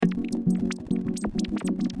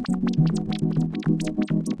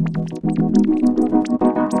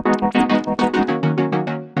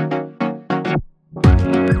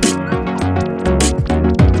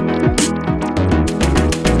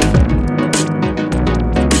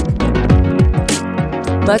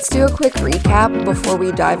Let's do a quick recap before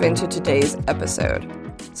we dive into today's episode.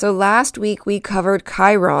 So last week we covered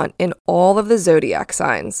Chiron in all of the zodiac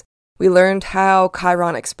signs. We learned how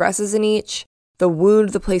Chiron expresses in each, the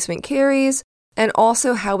wound the placement carries, and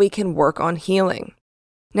also how we can work on healing.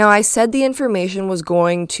 Now, I said the information was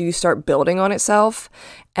going to start building on itself,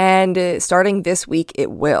 and starting this week, it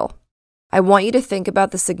will. I want you to think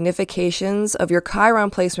about the significations of your Chiron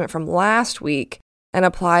placement from last week and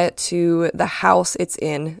apply it to the house it's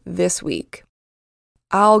in this week.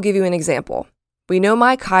 I'll give you an example. We know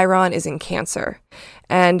my Chiron is in Cancer,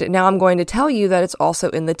 and now I'm going to tell you that it's also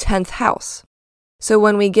in the 10th house. So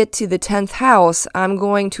when we get to the 10th house, I'm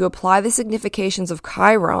going to apply the significations of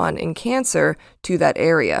Chiron in Cancer to that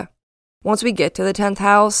area. Once we get to the 10th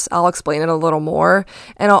house, I'll explain it a little more,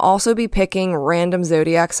 and I'll also be picking random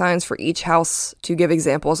zodiac signs for each house to give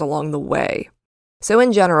examples along the way. So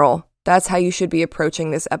in general, that's how you should be approaching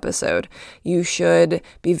this episode. You should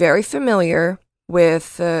be very familiar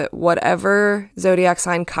with whatever zodiac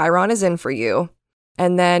sign Chiron is in for you,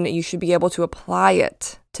 and then you should be able to apply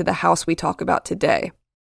it to the house we talk about today.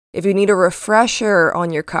 If you need a refresher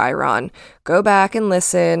on your Chiron, go back and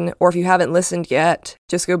listen, or if you haven't listened yet,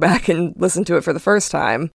 just go back and listen to it for the first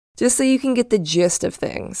time, just so you can get the gist of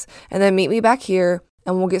things, and then meet me back here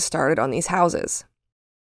and we'll get started on these houses.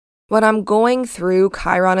 When I'm going through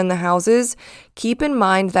Chiron in the houses, keep in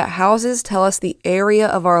mind that houses tell us the area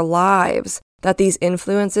of our lives that these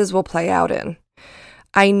influences will play out in.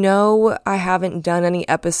 I know I haven't done any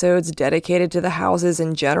episodes dedicated to the houses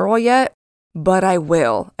in general yet, but I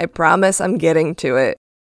will. I promise I'm getting to it.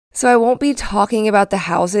 So I won't be talking about the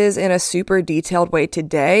houses in a super detailed way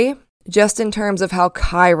today, just in terms of how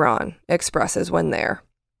Chiron expresses when there.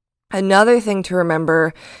 Another thing to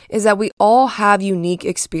remember is that we all have unique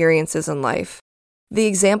experiences in life. The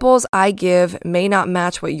examples I give may not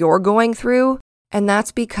match what you're going through, and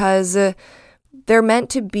that's because they're meant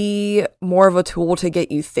to be more of a tool to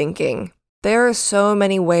get you thinking. There are so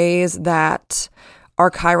many ways that our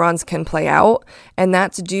Chirons can play out, and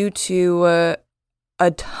that's due to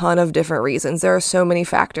a ton of different reasons. There are so many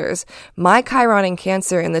factors. My Chiron in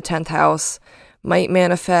Cancer in the 10th house might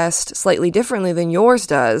manifest slightly differently than yours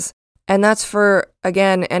does, and that's for,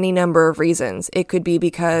 again, any number of reasons. It could be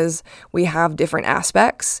because we have different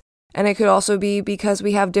aspects, and it could also be because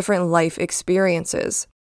we have different life experiences.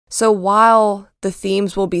 So while the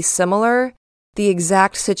themes will be similar, the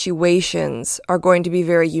exact situations are going to be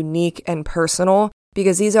very unique and personal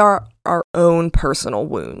because these are our own personal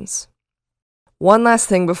wounds. One last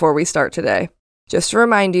thing before we start today. Just to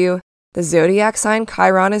remind you, the zodiac sign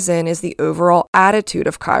Chiron is in is the overall attitude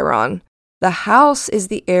of Chiron. The house is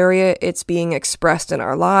the area it's being expressed in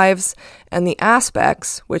our lives, and the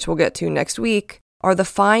aspects, which we'll get to next week, are the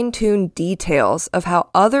fine-tuned details of how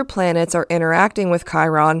other planets are interacting with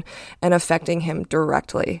Chiron and affecting him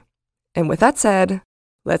directly. And with that said,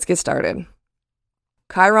 let's get started.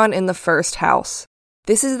 Chiron in the first house.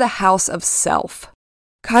 This is the house of self.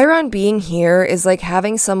 Chiron being here is like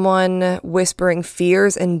having someone whispering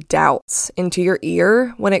fears and doubts into your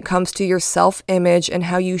ear when it comes to your self-image and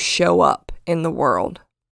how you show up in the world.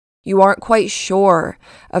 You aren't quite sure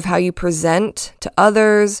of how you present to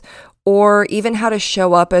others or even how to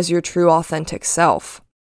show up as your true authentic self.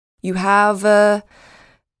 You have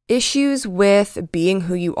issues with being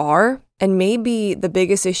who you are, and maybe the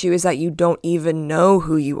biggest issue is that you don't even know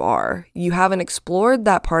who you are. You haven't explored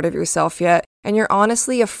that part of yourself yet, and you're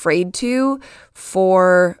honestly afraid to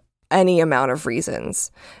for any amount of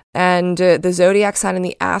reasons. And the zodiac sign and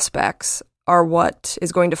the aspects are what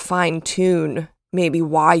is going to fine-tune maybe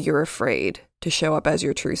why you're afraid to show up as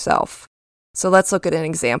your true self. So let's look at an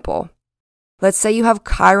example. Let's say you have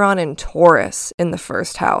Chiron and Taurus in the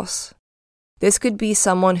first house. This could be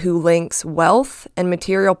someone who links wealth and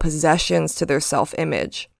material possessions to their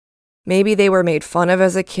self-image. Maybe they were made fun of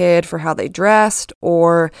as a kid for how they dressed,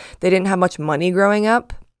 or they didn't have much money growing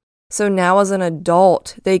up. So now as an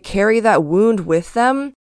adult, they carry that wound with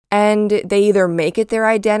them, and they either make it their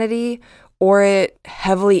identity or it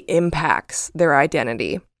heavily impacts their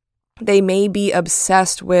identity. They may be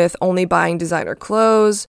obsessed with only buying designer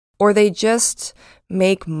clothes, or they just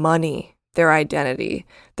make money their identity.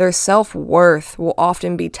 Their self-worth will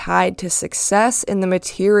often be tied to success in the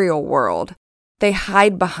material world. They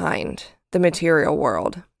hide behind the material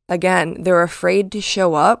world. Again, they're afraid to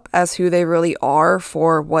show up as who they really are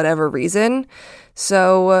for whatever reason.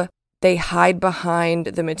 So they hide behind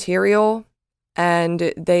the material,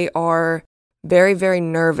 and they are very, very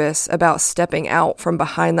nervous about stepping out from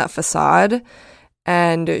behind that facade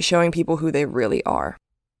and showing people who they really are.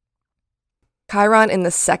 Chiron in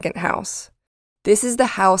the second house. This is the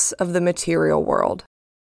house of the material world.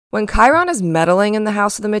 When Chiron is meddling in the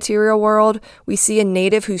house of the material world, we see a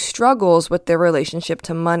native who struggles with their relationship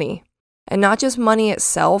to money. And not just money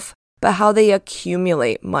itself, but how they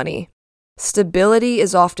accumulate money. Stability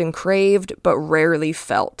is often craved, but rarely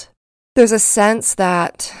felt. There's a sense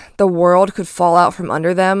that the world could fall out from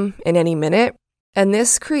under them in any minute, and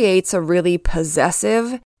this creates a really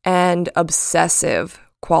possessive and obsessive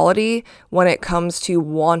quality when it comes to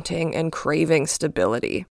wanting and craving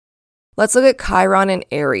stability. Let's look at Chiron and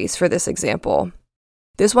Aries for this example.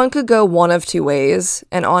 This one could go one of two ways,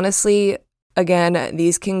 and honestly, again,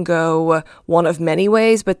 these can go one of many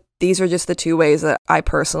ways, but these are just the two ways that I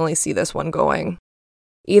personally see this one going.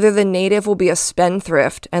 Either the native will be a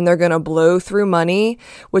spendthrift and they're going to blow through money,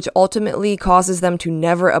 which ultimately causes them to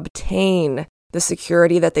never obtain the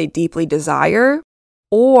security that they deeply desire,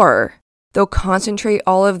 or they'll concentrate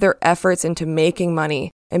all of their efforts into making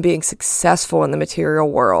money and being successful in the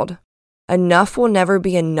material world. Enough will never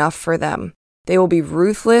be enough for them. They will be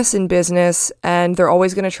ruthless in business, and they're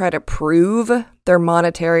always going to try to prove their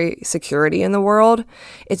monetary security in the world.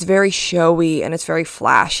 It's very showy and it's very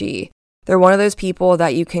flashy. They're one of those people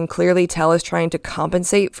that you can clearly tell is trying to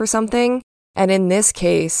compensate for something. And in this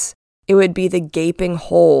case, it would be the gaping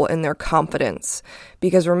hole in their confidence.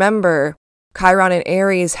 Because remember, Chiron in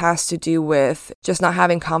Aries has to do with just not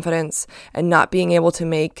having confidence and not being able to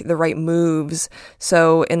make the right moves.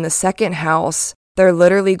 So in the second house, they're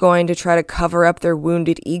literally going to try to cover up their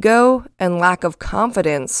wounded ego and lack of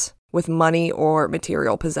confidence with money or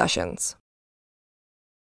material possessions.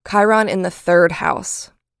 Chiron in the third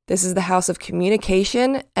house. This is the house of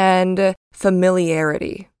communication and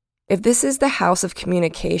familiarity. If this is the house of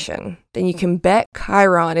communication, then you can bet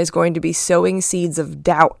Chiron is going to be sowing seeds of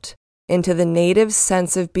doubt into the native's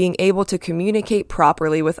sense of being able to communicate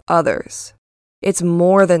properly with others. It's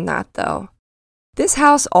more than that, though. This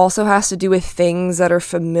house also has to do with things that are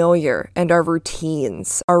familiar and our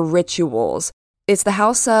routines, our rituals. It's the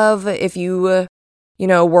house of if you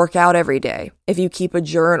work out every day, if you keep a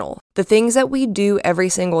journal, the things that we do every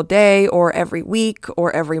single day or every week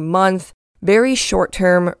or every month, very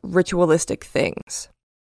short-term ritualistic things.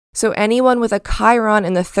 So anyone with a Chiron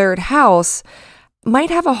in the third house might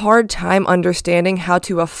have a hard time understanding how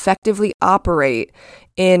to effectively operate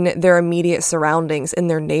in their immediate surroundings, in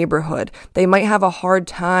their neighborhood. They might have a hard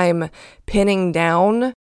time pinning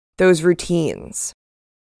down those routines.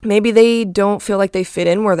 Maybe they don't feel like they fit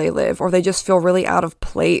in where they live, or they just feel really out of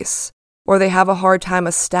place, or they have a hard time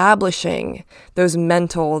establishing those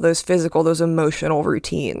mental, those physical, those emotional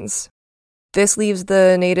routines. This leaves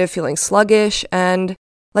the native feeling sluggish and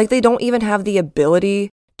like they don't even have the ability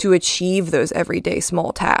to achieve those everyday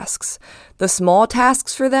small tasks. The small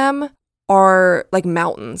tasks for them are like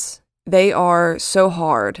mountains. They are so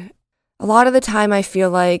hard. A lot of the time I feel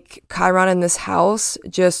like Chiron in this house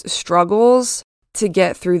just struggles to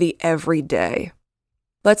get through the everyday.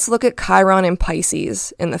 Let's look at Chiron in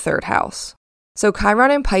Pisces in the third house. So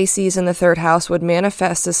Chiron in Pisces in the third house would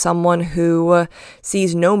manifest as someone who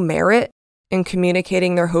sees no merit in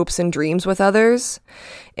communicating their hopes and dreams with others.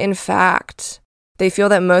 In fact, they feel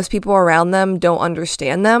that most people around them don't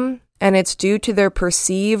understand them, and it's due to their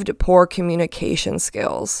perceived poor communication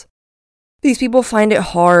skills. These people find it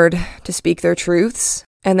hard to speak their truths,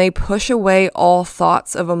 and they push away all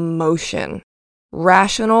thoughts of emotion.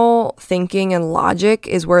 Rational thinking and logic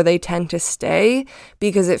is where they tend to stay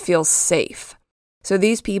because it feels safe. So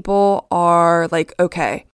these people are like,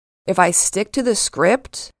 okay, if I stick to the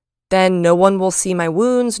script, then no one will see my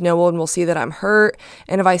wounds, no one will see that I'm hurt,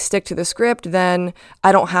 and if I stick to the script, then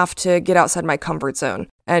I don't have to get outside my comfort zone,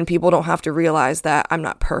 and people don't have to realize that I'm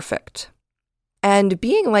not perfect. And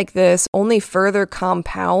being like this only further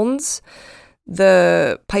compounds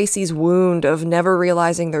the Pisces wound of never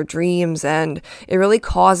realizing their dreams, and it really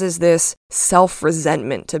causes this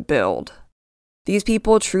self-resentment to build. These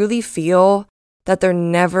people truly feel that they're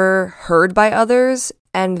never heard by others,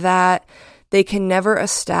 and that they can never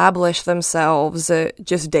establish themselves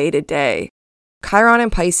just day to day. Chiron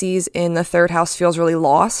and Pisces in the third house feels really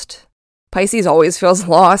lost. Pisces always feels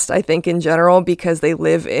lost, I think, in general, because they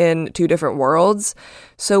live in two different worlds.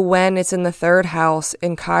 So when it's in the third house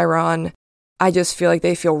in Chiron, I just feel like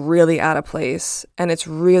they feel really out of place, and it's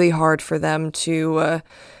really hard for them to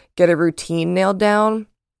get a routine nailed down.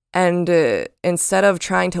 And instead of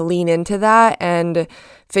trying to lean into that and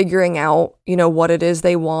figuring out, what it is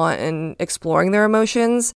they want and exploring their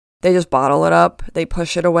emotions, they just bottle it up, they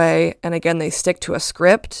push it away, and again, they stick to a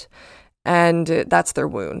script, and that's their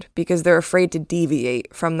wound because they're afraid to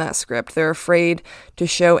deviate from that script. They're afraid to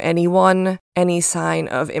show anyone any sign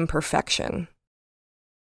of imperfection.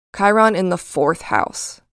 Chiron in the fourth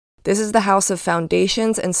house. This is the house of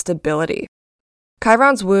foundations and stability.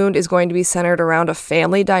 Chiron's wound is going to be centered around a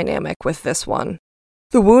family dynamic with this one.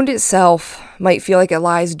 The wound itself might feel like it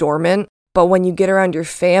lies dormant, but when you get around your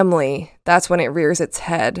family, that's when it rears its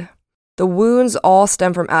head. The wounds all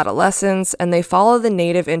stem from adolescence, and they follow the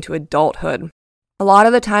native into adulthood. A lot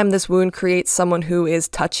of the time, this wound creates someone who is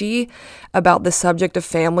touchy about the subject of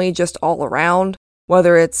family just all around,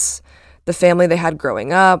 whether it's the family they had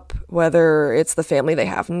growing up, whether it's the family they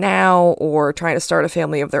have now, or trying to start a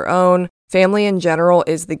family of their own. Family in general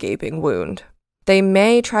is the gaping wound. They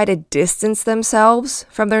may try to distance themselves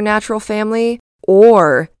from their natural family,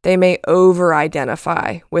 or they may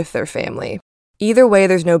over-identify with their family. Either way,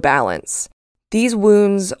 there's no balance. These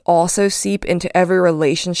wounds also seep into every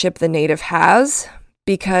relationship the native has,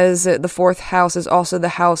 because the fourth house is also the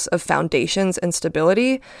house of foundations and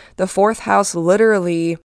stability. The fourth house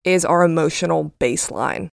literally is our emotional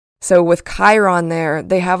baseline. So with Chiron there,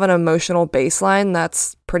 they have an emotional baseline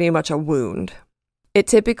that's pretty much a wound. It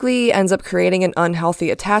typically ends up creating an unhealthy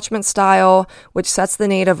attachment style, which sets the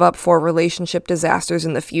native up for relationship disasters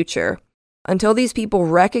in the future. Until these people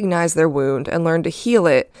recognize their wound and learn to heal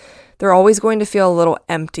it, they're always going to feel a little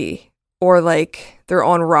empty, or like they're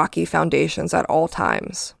on rocky foundations at all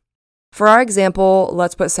times. For our example,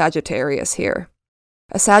 let's put Sagittarius here.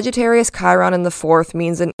 A Sagittarius Chiron in the fourth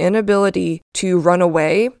means an inability to run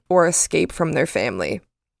away or escape from their family.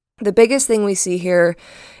 The biggest thing we see here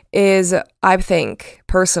is, I think,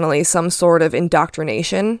 personally, some sort of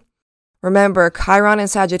indoctrination. Remember, Chiron and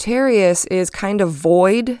Sagittarius is kind of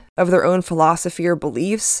void of their own philosophy or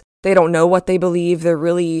beliefs. They don't know what they believe. They're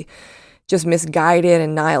really just misguided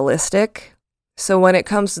and nihilistic. So when it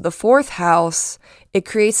comes to the fourth house, it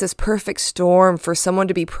creates this perfect storm for someone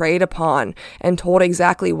to be preyed upon and told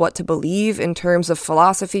exactly what to believe in terms of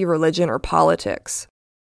philosophy, religion, or politics.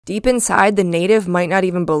 Deep inside, the native might not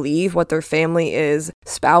even believe what their family is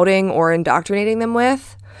spouting or indoctrinating them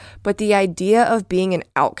with, but the idea of being an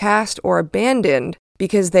outcast or abandoned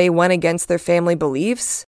because they went against their family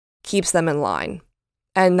beliefs keeps them in line.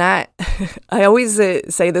 And that, I always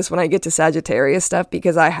say this when I get to Sagittarius stuff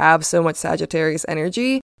because I have so much Sagittarius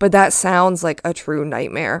energy, but that sounds like a true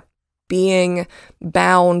nightmare. Being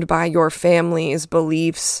bound by your family's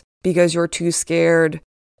beliefs because you're too scared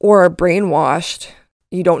or brainwashed.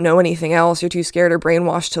 You don't know anything else. You're too scared or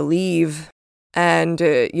brainwashed to leave. And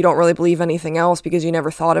you don't really believe anything else because you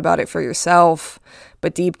never thought about it for yourself.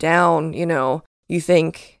 But deep down, you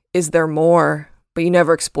think, is there more? But you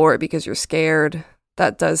never explore it because you're scared.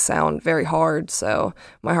 That does sound very hard, so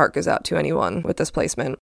my heart goes out to anyone with this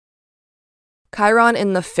placement. Chiron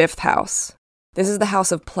in the fifth house. This is the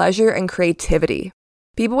house of pleasure and creativity.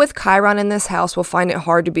 People with Chiron in this house will find it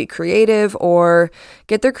hard to be creative or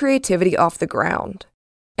get their creativity off the ground.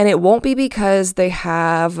 And it won't be because they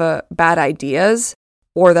have bad ideas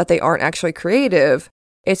or that they aren't actually creative.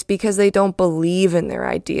 It's because they don't believe in their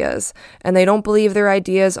ideas, and they don't believe their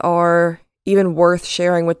ideas are even worth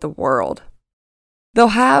sharing with the world. They'll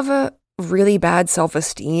have a really bad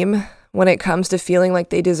self-esteem when it comes to feeling like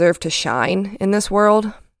they deserve to shine in this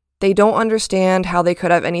world. They don't understand how they could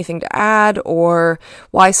have anything to add or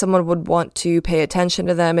why someone would want to pay attention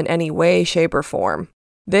to them in any way, shape, or form.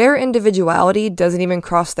 Their individuality doesn't even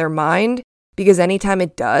cross their mind because anytime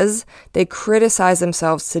it does, they criticize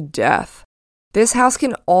themselves to death. This house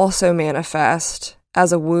can also manifest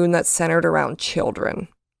as a wound that's centered around children.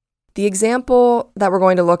 The example that we're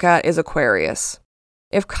going to look at is Aquarius.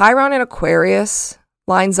 If Chiron in Aquarius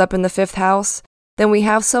lines up in the fifth house, then we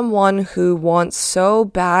have someone who wants so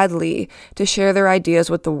badly to share their ideas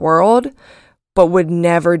with the world, but would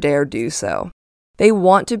never dare do so. They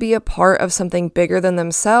want to be a part of something bigger than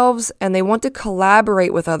themselves, and they want to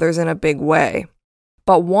collaborate with others in a big way.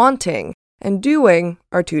 But wanting and doing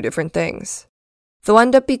are two different things. They'll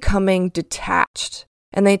end up becoming detached,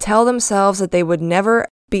 and they tell themselves that they would never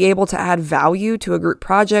be able to add value to a group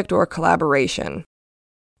project or a collaboration.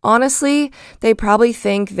 Honestly, they probably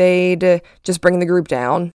think they'd just bring the group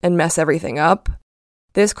down and mess everything up.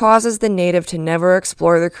 This causes the native to never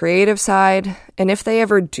explore their creative side, and if they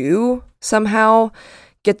ever do somehow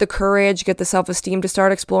get the courage, get the self-esteem to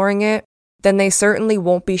start exploring it, then they certainly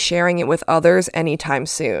won't be sharing it with others anytime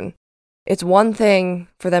soon. It's one thing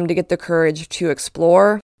for them to get the courage to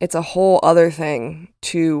explore. It's a whole other thing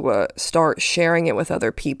to start sharing it with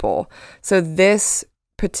other people. So this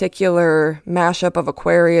particular mashup of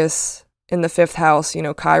Aquarius in the fifth house,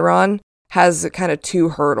 Chiron, has kind of two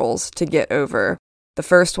hurdles to get over. The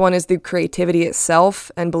first one is the creativity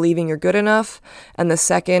itself and believing you're good enough, and the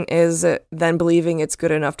second is then believing it's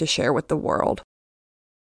good enough to share with the world.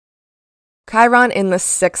 Chiron in the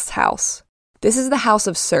sixth house. This is the house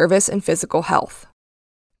of service and physical health.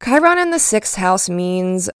 Chiron in the 6th house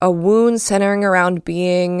means a wound centering around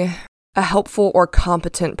being a helpful or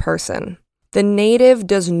competent person. The native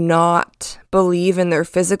does not believe in their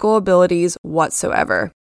physical abilities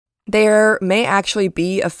whatsoever. There may actually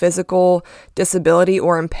be a physical disability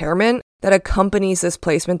or impairment that accompanies this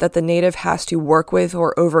placement that the native has to work with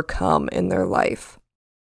or overcome in their life.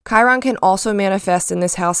 Chiron can also manifest in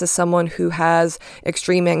this house as someone who has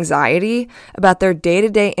extreme anxiety about their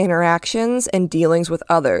day-to-day interactions and dealings with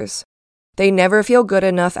others. They never feel good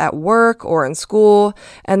enough at work or in school,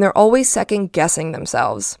 and they're always second-guessing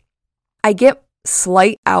themselves. I get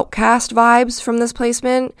slight outcast vibes from this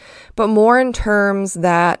placement, but more in terms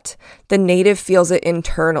that the native feels it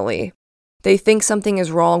internally. They think something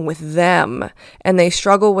is wrong with them, and they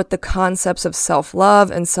struggle with the concepts of self-love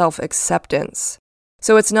and self-acceptance.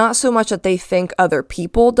 So it's not so much that they think other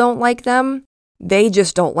people don't like them, they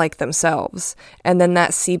just don't like themselves, and then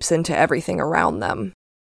that seeps into everything around them.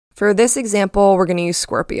 For this example, we're going to use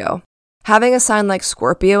Scorpio. Having a sign like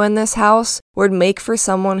Scorpio in this house would make for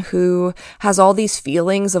someone who has all these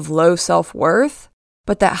feelings of low self-worth,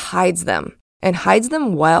 but that hides them, and hides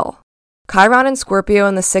them well. Chiron and Scorpio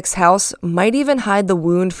in the 6th house might even hide the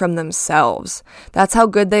wound from themselves. That's how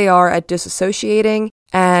good they are at disassociating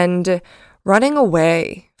and running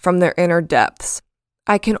away from their inner depths.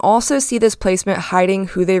 I can also see this placement hiding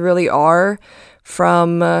who they really are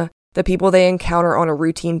from the people they encounter on a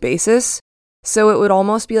routine basis. So it would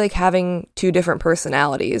almost be like having 2 different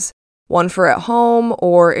personalities, one for at home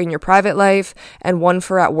or in your private life, and one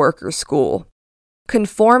for at work or school.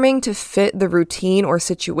 Conforming to fit the routine or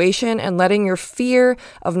situation and letting your fear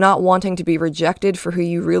of not wanting to be rejected for who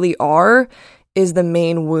you really are is the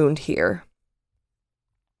main wound here.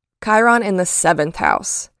 Chiron in the 7th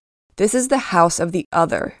house. This is the house of the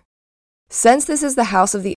other. Since this is the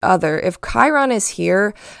house of the other, if Chiron is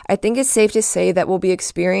here, I think it's safe to say that we'll be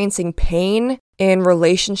experiencing pain in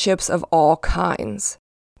relationships of all kinds.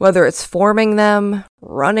 Whether it's forming them,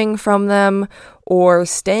 running from them, or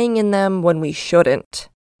staying in them when we shouldn't.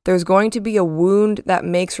 There's going to be a wound that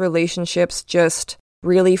makes relationships just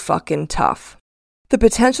really fucking tough. The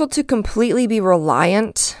potential to completely be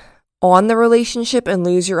reliant on the relationship and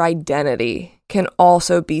lose your identity can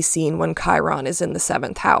also be seen when Chiron is in the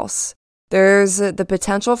 7th house. There's the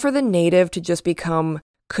potential for the native to just become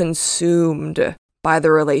consumed by the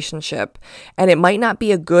relationship, and it might not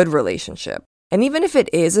be a good relationship. And even if it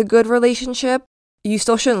is a good relationship, you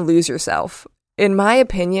still shouldn't lose yourself. In my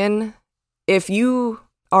opinion, if you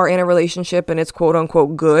are in a relationship and it's quote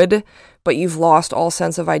unquote good, but you've lost all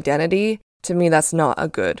sense of identity, to me that's not a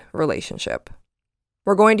good relationship.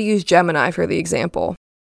 We're going to use Gemini for the example.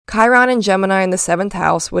 Chiron and Gemini in the 7th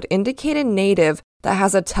house would indicate a native that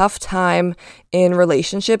has a tough time in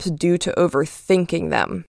relationships due to overthinking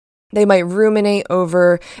them. They might ruminate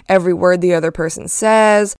over every word the other person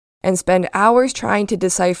says and spend hours trying to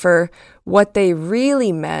decipher what they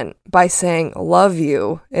really meant by saying love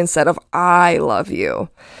you instead of I love you.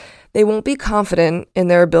 They won't be confident in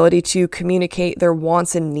their ability to communicate their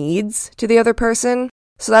wants and needs to the other person.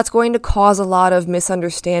 So that's going to cause a lot of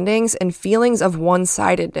misunderstandings and feelings of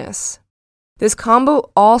one-sidedness. This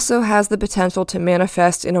combo also has the potential to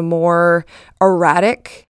manifest in a more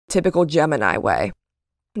erratic, typical Gemini way.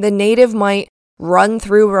 The native might run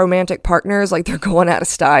through romantic partners like they're going out of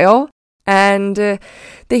style, and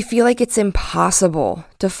they feel like it's impossible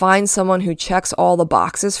to find someone who checks all the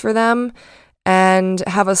boxes for them and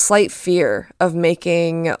have a slight fear of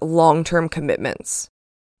making long-term commitments.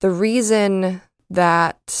 The reason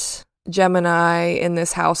that Gemini in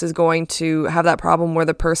this house is going to have that problem where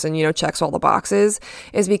the person, checks all the boxes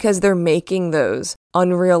is because they're making those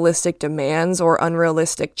unrealistic demands or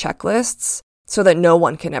unrealistic checklists so that no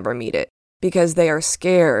one can ever meet it because they are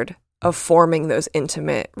scared of forming those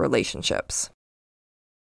intimate relationships.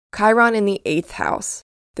 Chiron in the 8th house.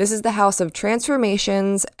 This is the house of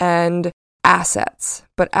transformations and assets,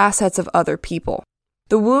 but assets of other people.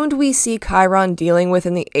 The wound we see Chiron dealing with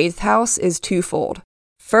in the 8th house is twofold.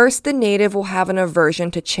 First, the native will have an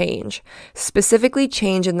aversion to change, specifically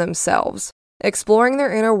change in themselves. Exploring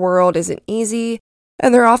their inner world isn't easy,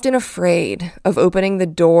 and they're often afraid of opening the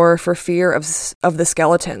door for fear of the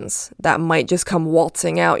skeletons that might just come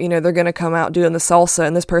waltzing out. They're going to come out doing the salsa,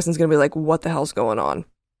 and this person's going to be like, what the hell's going on?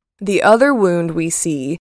 The other wound we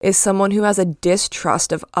see is someone who has a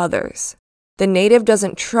distrust of others. The native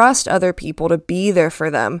doesn't trust other people to be there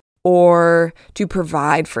for them or to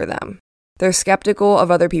provide for them. They're skeptical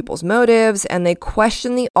of other people's motives, and they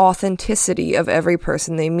question the authenticity of every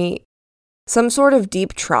person they meet. Some sort of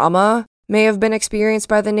deep trauma may have been experienced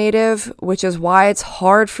by the native, which is why it's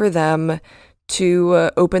hard for them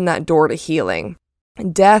to open that door to healing.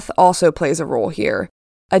 Death also plays a role here.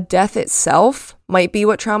 A death itself might be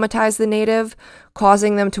what traumatized the native,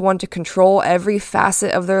 causing them to want to control every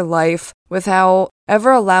facet of their life without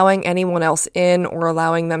ever allowing anyone else in or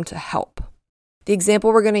allowing them to help. The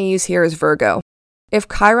example we're going to use here is Virgo. If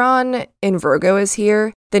Chiron in Virgo is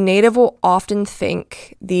here, the native will often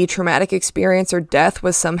think the traumatic experience or death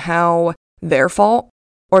was somehow their fault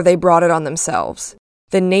or they brought it on themselves.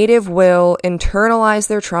 The native will internalize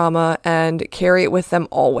their trauma and carry it with them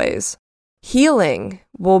always. Healing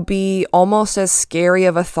will be almost as scary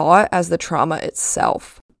of a thought as the trauma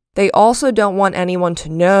itself. They also don't want anyone to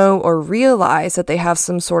know or realize that they have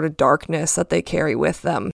some sort of darkness that they carry with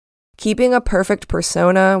them. Keeping a perfect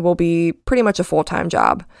persona will be pretty much a full-time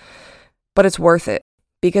job, but it's worth it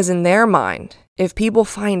because in their mind, if people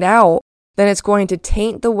find out, then it's going to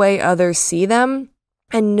taint the way others see them,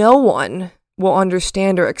 and no one will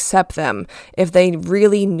understand or accept them if they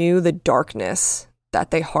really knew the darkness that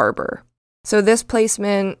they harbor. So this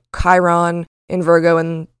placement, Chiron in Virgo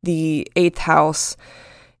in the 8th house,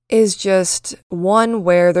 is just one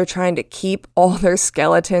where they're trying to keep all their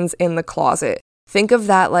skeletons in the closet. Think of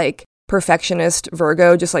that like perfectionist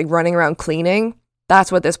Virgo just like running around cleaning.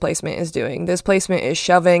 That's what this placement is doing. This placement is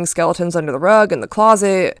shoving skeletons under the rug, in the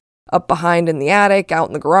closet, up behind in the attic, out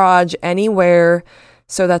in the garage, anywhere,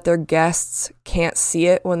 so that their guests can't see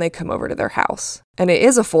it when they come over to their house. And it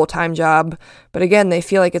is a full-time job, but again, they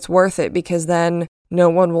feel like it's worth it because then no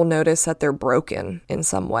one will notice that they're broken in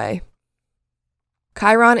some way.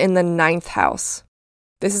 Chiron in the 9th house.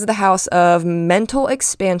 This is the house of mental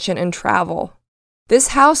expansion and travel. This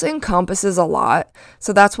house encompasses a lot,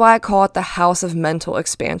 so that's why I call it the house of mental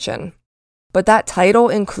expansion. But that title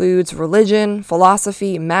includes religion,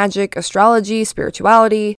 philosophy, magic, astrology,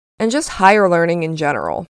 spirituality, and just higher learning in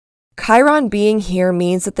general. Chiron being here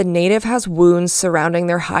means that the native has wounds surrounding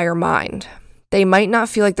their higher mind. They might not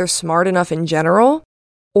feel like they're smart enough in general,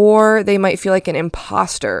 or they might feel like an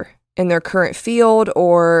imposter in their current field,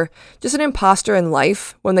 or just an imposter in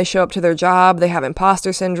life. When they show up to their job, they have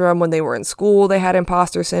imposter syndrome. When they were in school, they had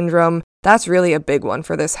imposter syndrome. That's really a big one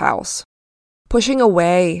for this house. Pushing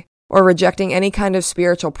away or rejecting any kind of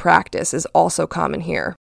spiritual practice is also common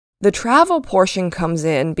here. The travel portion comes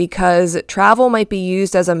in because travel might be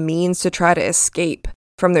used as a means to try to escape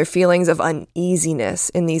from their feelings of uneasiness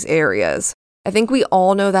in these areas. I think we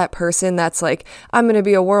all know that person that's like, I'm going to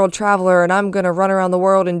be a world traveler and I'm going to run around the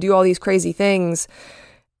world and do all these crazy things.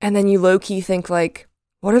 And then you low-key think like,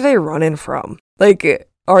 what are they running from? Like,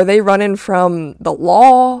 are they running from the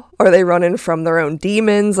law? Are they running from their own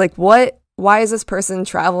demons? Like what? Why is this person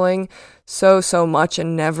traveling so much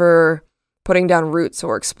and never putting down roots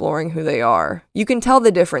or exploring who they are? You can tell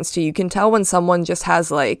the difference too. You can tell when someone just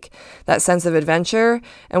has like that sense of adventure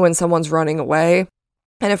and when someone's running away.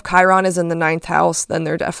 And if Chiron is in the 9th house, then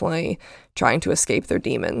they're definitely trying to escape their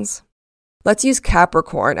demons. Let's use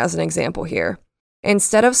Capricorn as an example here.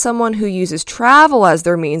 Instead of someone who uses travel as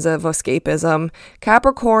their means of escapism,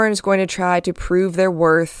 Capricorn is going to try to prove their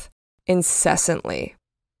worth incessantly.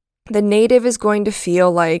 The native is going to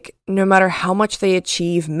feel like no matter how much they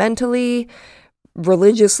achieve mentally,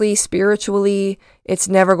 religiously, spiritually, it's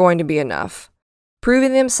never going to be enough.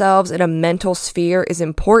 Proving themselves in a mental sphere is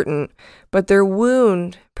important, but their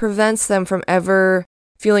wound prevents them from ever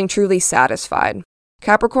feeling truly satisfied.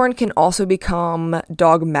 Capricorn can also become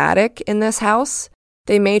dogmatic in this house.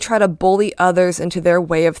 They may try to bully others into their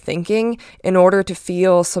way of thinking in order to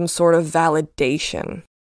feel some sort of validation.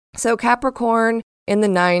 So Capricorn in the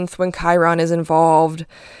 9th, when Chiron is involved,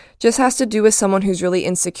 just has to do with someone who's really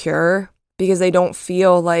insecure because they don't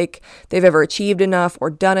feel like they've ever achieved enough or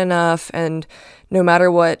done enough, and no matter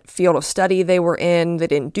what field of study they were in, they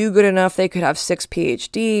didn't do good enough. They could have 6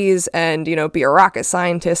 PhDs and, be a rocket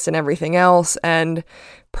scientist and everything else, and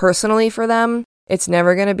personally for them, it's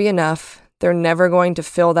never going to be enough. They're never going to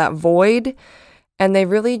fill that void, and they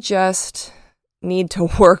really just need to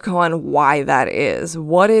work on why that is,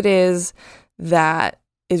 what it is that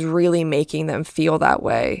is really making them feel that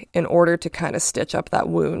way in order to kind of stitch up that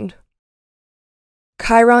wound.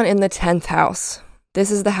 Chiron in the 10th house. This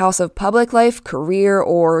is the house of public life, career,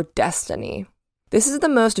 or destiny. This is the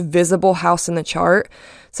most visible house in the chart,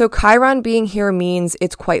 so Chiron being here means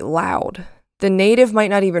it's quite loud. The native might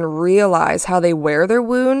not even realize how they wear their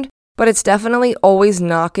wound, but it's definitely always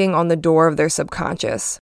knocking on the door of their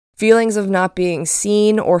subconscious. Feelings of not being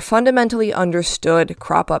seen or fundamentally understood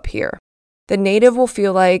crop up here. The native will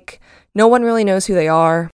feel like no one really knows who they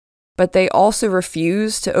are, but they also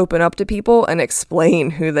refuse to open up to people and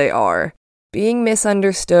explain who they are. Being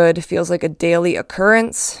misunderstood feels like a daily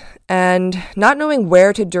occurrence, and not knowing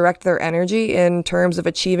where to direct their energy in terms of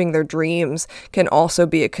achieving their dreams can also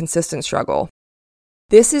be a consistent struggle.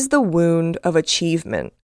 This is the wound of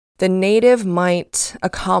achievement. The native might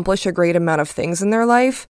accomplish a great amount of things in their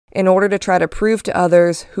life in order to try to prove to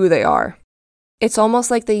others who they are. It's almost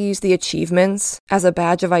like they use the achievements as a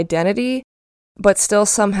badge of identity, but still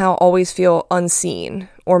somehow always feel unseen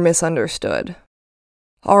or misunderstood.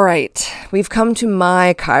 All right, we've come to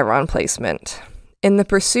my Chiron placement. In the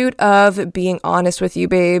pursuit of being honest with you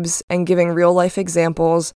babes and giving real-life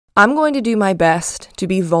examples, I'm going to do my best to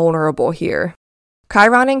be vulnerable here.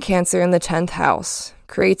 Chiron in Cancer in the 10th house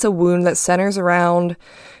creates a wound that centers around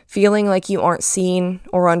feeling like you aren't seen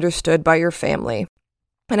or understood by your family.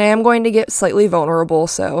 And I am going to get slightly vulnerable,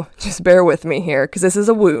 so just bear with me here, because this is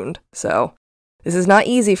a wound. So this is not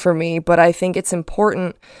easy for me, but I think it's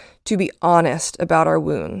important to be honest about our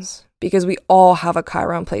wounds, because we all have a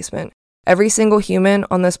Chiron placement. Every single human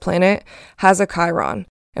on this planet has a Chiron,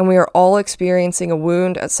 and we are all experiencing a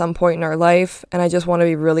wound at some point in our life, and I just want to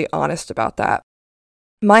be really honest about that.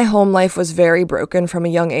 My home life was very broken from a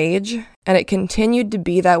young age, and it continued to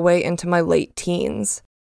be that way into my late teens.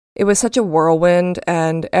 It was such a whirlwind,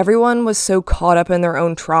 and everyone was so caught up in their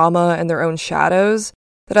own trauma and their own shadows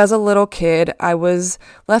that as a little kid, I was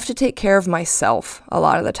left to take care of myself a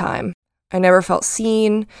lot of the time. I never felt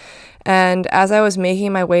seen, and as I was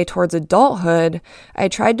making my way towards adulthood, I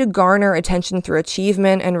tried to garner attention through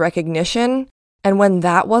achievement and recognition, and when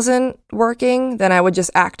that wasn't working, then I would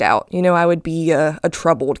just act out. I would be a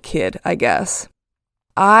troubled kid, I guess.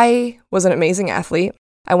 I was an amazing athlete.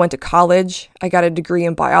 I went to college, I got a degree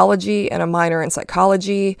in biology and a minor in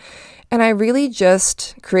psychology, and I really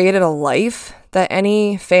just created a life that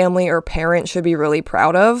any family or parent should be really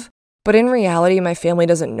proud of. But in reality, my family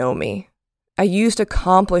doesn't know me. I used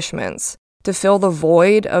accomplishments to fill the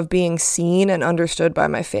void of being seen and understood by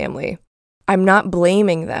my family. I'm not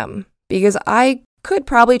blaming them, because I could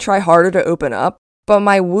probably try harder to open up, but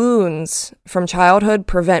my wounds from childhood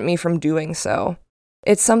prevent me from doing so.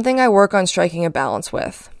 It's something I work on striking a balance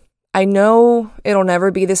with. I know it'll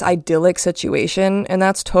never be this idyllic situation, and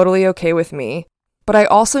that's totally okay with me, but I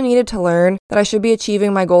also needed to learn that I should be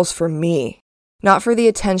achieving my goals for me, not for the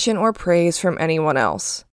attention or praise from anyone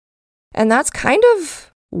else. And that's kind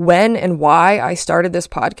of when and why I started this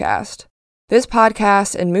podcast. This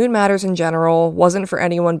podcast and Moon Matters in general wasn't for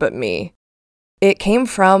anyone but me. It came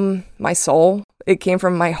from my soul. It came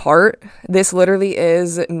from my heart. This literally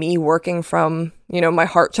is me working from, my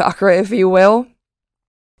heart chakra, if you will.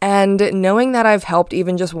 And knowing that I've helped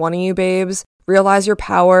even just one of you babes realize your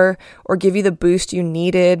power or give you the boost you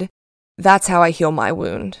needed, that's how I heal my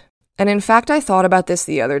wound. And in fact, I thought about this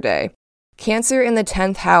the other day. Cancer in the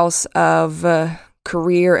 10th house of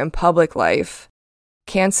career and public life.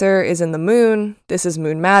 Cancer is in the moon. This is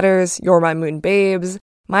Moon Matters. You're my moon babes.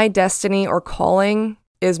 My destiny or calling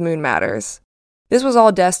is Moon Matters. This was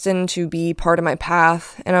all destined to be part of my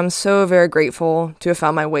path, and I'm so very grateful to have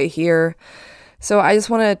found my way here. So I just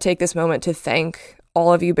want to take this moment to thank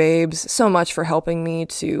all of you babes so much for helping me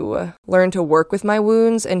to learn to work with my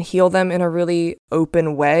wounds and heal them in a really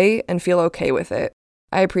open way and feel okay with it.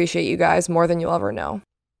 I appreciate you guys more than you'll ever know.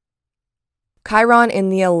 Chiron in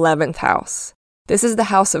the 11th house. This is the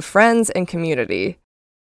house of friends and community.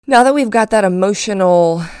 Now that we've got that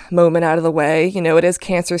emotional moment out of the way, it is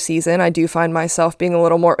Cancer season. I do find myself being a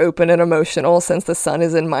little more open and emotional since the sun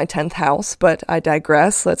is in my 10th house, but I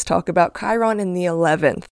digress. Let's talk about Chiron in the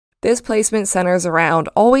 11th. This placement centers around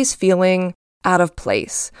always feeling out of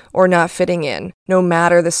place or not fitting in, no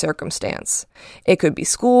matter the circumstance. It could be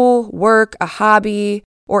school, work, a hobby,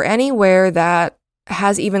 or anywhere that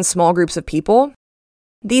has even small groups of people.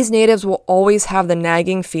 These natives will always have the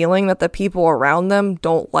nagging feeling that the people around them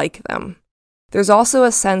don't like them. There's also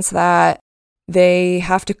a sense that they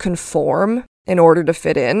have to conform in order to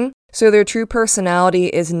fit in, so their true personality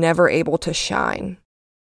is never able to shine.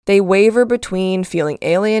 They waver between feeling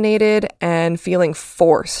alienated and feeling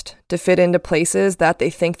forced to fit into places that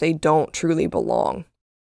they think they don't truly belong.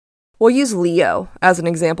 We'll use Leo as an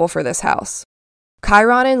example for this house.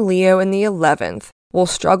 Chiron and Leo in the 11th will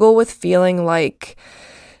struggle with feeling like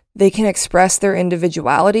they can express their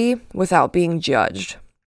individuality without being judged.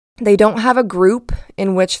 They don't have a group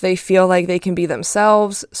in which they feel like they can be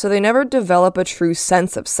themselves, so they never develop a true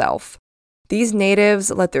sense of self. These natives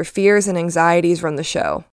let their fears and anxieties run the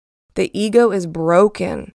show. The ego is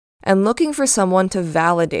broken and looking for someone to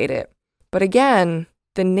validate it. But again,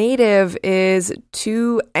 the native is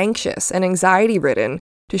too anxious and anxiety-ridden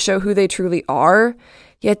to show who they truly are,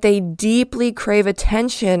 yet they deeply crave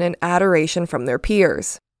attention and adoration from their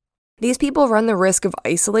peers. These people run the risk of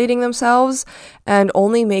isolating themselves and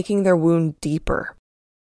only making their wound deeper.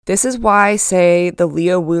 This is why I say the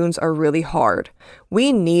Leo wounds are really hard.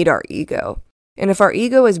 We need our ego. And if our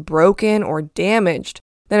ego is broken or damaged,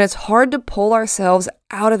 then it's hard to pull ourselves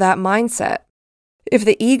out of that mindset. If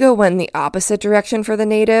the ego went in the opposite direction for the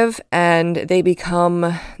native and they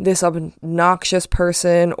become this obnoxious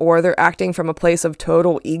person or they're acting from a place of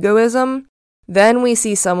total egoism, then we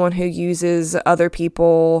see someone who uses other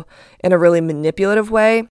people in a really manipulative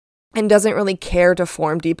way and doesn't really care to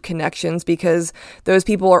form deep connections because those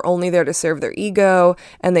people are only there to serve their ego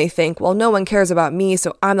and they think, well, no one cares about me,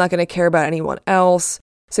 so I'm not going to care about anyone else.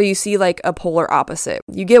 So you see like a polar opposite.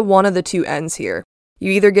 You get one of the two ends here.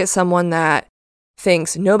 You either get someone that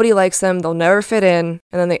thinks nobody likes them, they'll never fit in,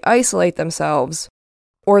 and then they isolate themselves,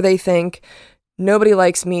 or they think, nobody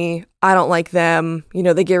likes me, I don't like them.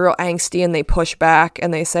 They get real angsty and they push back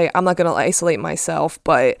and they say, I'm not going to isolate myself,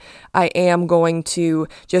 but I am going to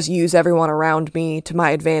just use everyone around me to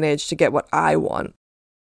my advantage to get what I want.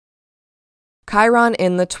 Chiron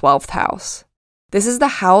in the 12th house. This is the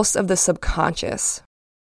house of the subconscious.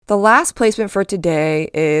 The last placement for today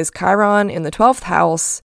is Chiron in the 12th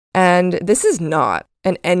house, and this is not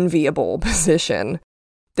an enviable position.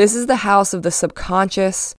 This is the house of the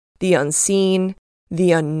subconscious, the unseen,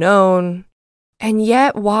 the unknown. And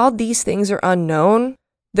yet, while these things are unknown,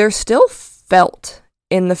 they're still felt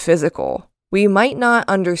in the physical. We might not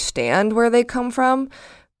understand where they come from,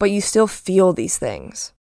 but you still feel these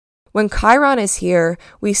things. When Chiron is here,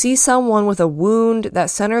 we see someone with a wound that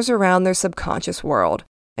centers around their subconscious world.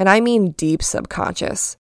 And I mean deep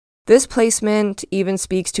subconscious. This placement even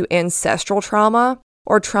speaks to ancestral trauma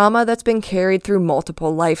or trauma that's been carried through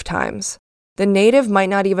multiple lifetimes. The native might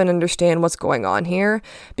not even understand what's going on here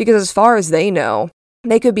because as far as they know,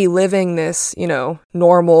 they could be living this,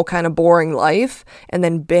 normal kind of boring life and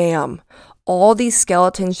then bam, all these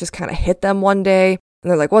skeletons just kind of hit them one day and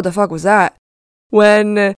they're like, what the fuck was that?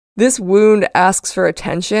 When this wound asks for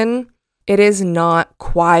attention, it is not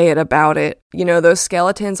quiet about it. Those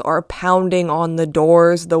skeletons are pounding on the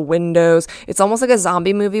doors, the windows. It's almost like a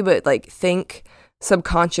zombie movie, but think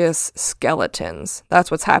subconscious skeletons.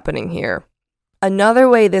 That's what's happening here. Another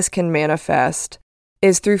way this can manifest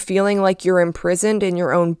is through feeling like you're imprisoned in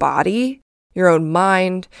your own body, your own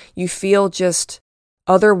mind. You feel just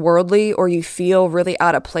otherworldly or you feel really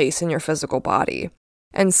out of place in your physical body.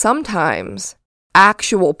 And sometimes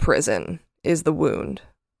actual prison is the wound.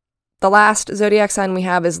 The last zodiac sign we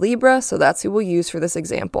have is Libra, so that's who we'll use for this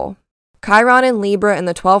example. Chiron in Libra in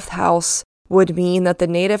the 12th house would mean that the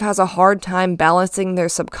native has a hard time balancing their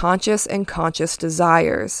subconscious and conscious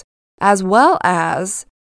desires, as well as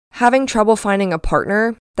having trouble finding a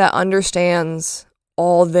partner that understands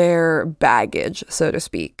all their baggage, so to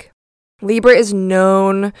speak. Libra is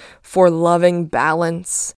known for loving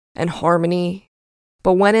balance and harmony,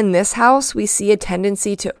 but when in this house, we see a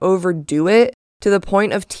tendency to overdo it to the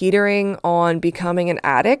point of teetering on becoming an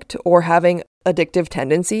addict or having addictive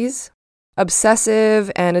tendencies.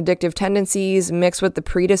 Obsessive and addictive tendencies mixed with the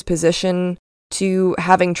predisposition to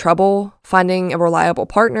having trouble finding a reliable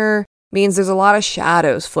partner means there's a lot of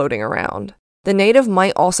shadows floating around. The native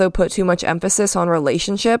might also put too much emphasis on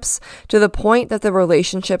relationships to the point that the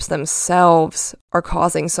relationships themselves are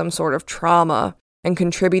causing some sort of trauma and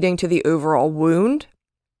contributing to the overall wound.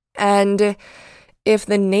 And if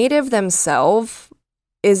the native themselves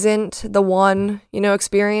isn't the one,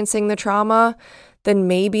 experiencing the trauma, then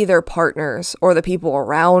maybe their partners or the people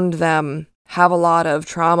around them have a lot of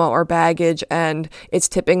trauma or baggage and it's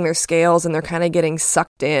tipping their scales and they're kind of getting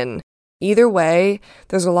sucked in. Either way,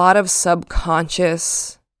 there's a lot of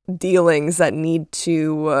subconscious dealings that need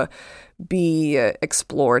to be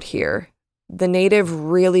explored here. The native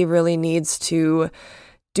really, really needs to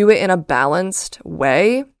do it in a balanced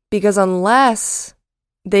way because unless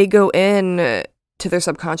they go in to their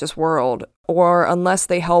subconscious world or unless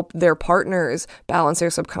they help their partners balance their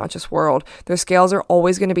subconscious world, their scales are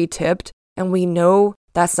always going to be tipped, and we know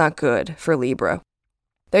that's not good for Libra.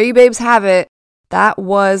 There you babes have it. That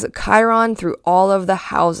was Chiron through all of the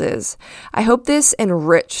houses. I hope this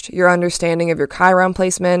enriched your understanding of your Chiron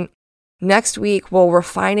placement. Next week, we'll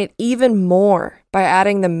refine it even more by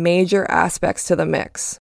adding the major aspects to the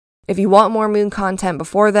mix. If you want more moon content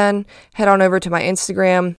before then, head on over to my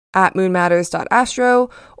Instagram @moonmatters.astro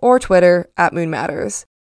or Twitter @moonmatters.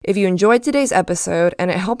 If you enjoyed today's episode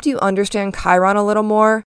and it helped you understand Chiron a little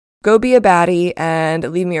more, go be a baddie and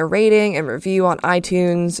leave me a rating and review on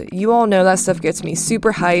iTunes. You all know that stuff gets me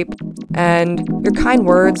super hype, and your kind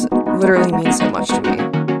words literally mean so much to me.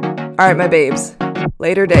 All right, my babes.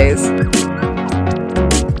 Later days.